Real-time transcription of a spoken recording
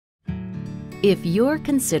If you're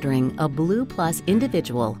considering a Blue Plus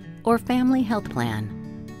individual or family health plan,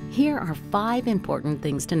 here are 5 important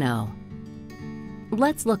things to know.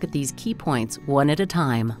 Let's look at these key points one at a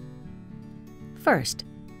time. First,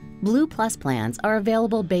 Blue Plus plans are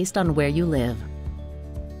available based on where you live.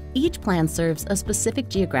 Each plan serves a specific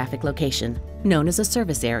geographic location, known as a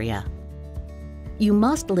service area. You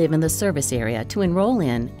must live in the service area to enroll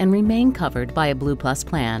in and remain covered by a Blue Plus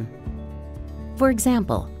plan. For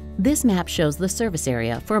example, this map shows the service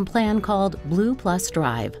area for a plan called Blue Plus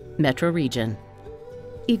Drive, Metro Region.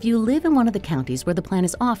 If you live in one of the counties where the plan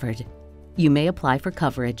is offered, you may apply for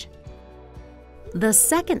coverage. The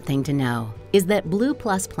second thing to know is that Blue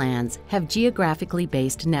Plus plans have geographically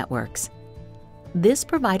based networks. This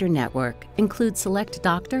provider network includes select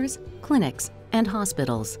doctors, clinics, and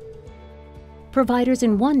hospitals. Providers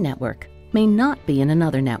in one network may not be in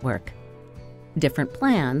another network. Different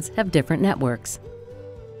plans have different networks.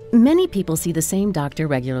 Many people see the same doctor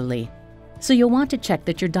regularly, so you'll want to check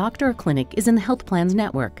that your doctor or clinic is in the health plan's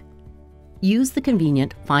network. Use the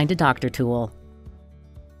convenient Find a Doctor tool.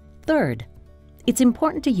 Third, it's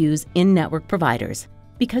important to use in-network providers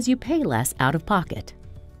because you pay less out of pocket.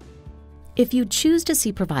 If you choose to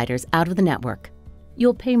see providers out of the network,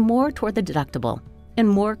 you'll pay more toward the deductible and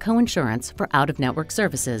more coinsurance for out-of-network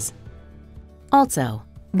services. Also,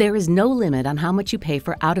 there is no limit on how much you pay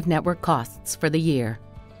for out-of-network costs for the year.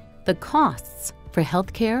 The costs for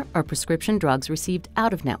healthcare or prescription drugs received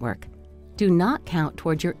out-of-network do not count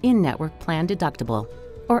towards your in-network plan deductible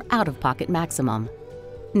or out-of-pocket maximum.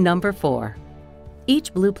 Number 4.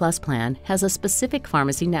 Each Blue Plus plan has a specific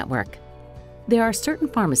pharmacy network. There are certain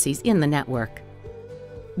pharmacies in the network.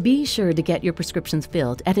 Be sure to get your prescriptions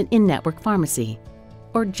filled at an in-network pharmacy,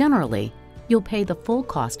 or generally, you'll pay the full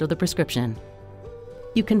cost of the prescription.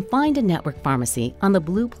 You can find a network pharmacy on the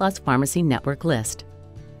Blue Plus Pharmacy Network list.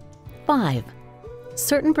 5.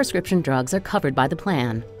 Certain prescription drugs are covered by the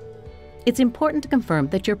plan. It's important to confirm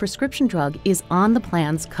that your prescription drug is on the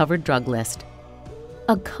plan's covered drug list.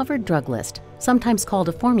 A covered drug list, sometimes called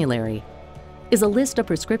a formulary, is a list of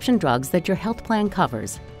prescription drugs that your health plan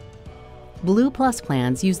covers. Blue Plus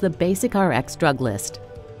plans use the Basic Rx drug list.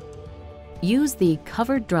 Use the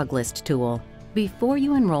Covered Drug List tool before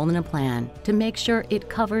you enroll in a plan to make sure it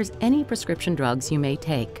covers any prescription drugs you may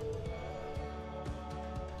take.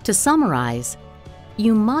 To summarize,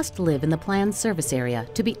 you must live in the plan's service area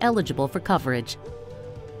to be eligible for coverage.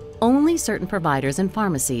 Only certain providers and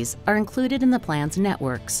pharmacies are included in the plan's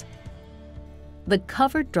networks. The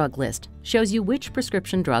Covered Drug List shows you which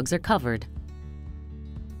prescription drugs are covered.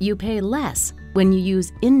 You pay less when you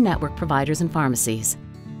use in-network providers and pharmacies.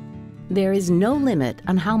 There is no limit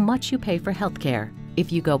on how much you pay for healthcare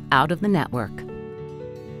if you go out of the network.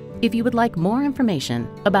 If you would like more information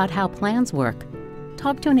about how plans work,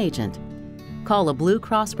 talk to an agent, call a Blue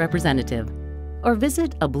Cross representative, or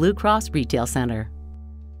visit a Blue Cross retail center.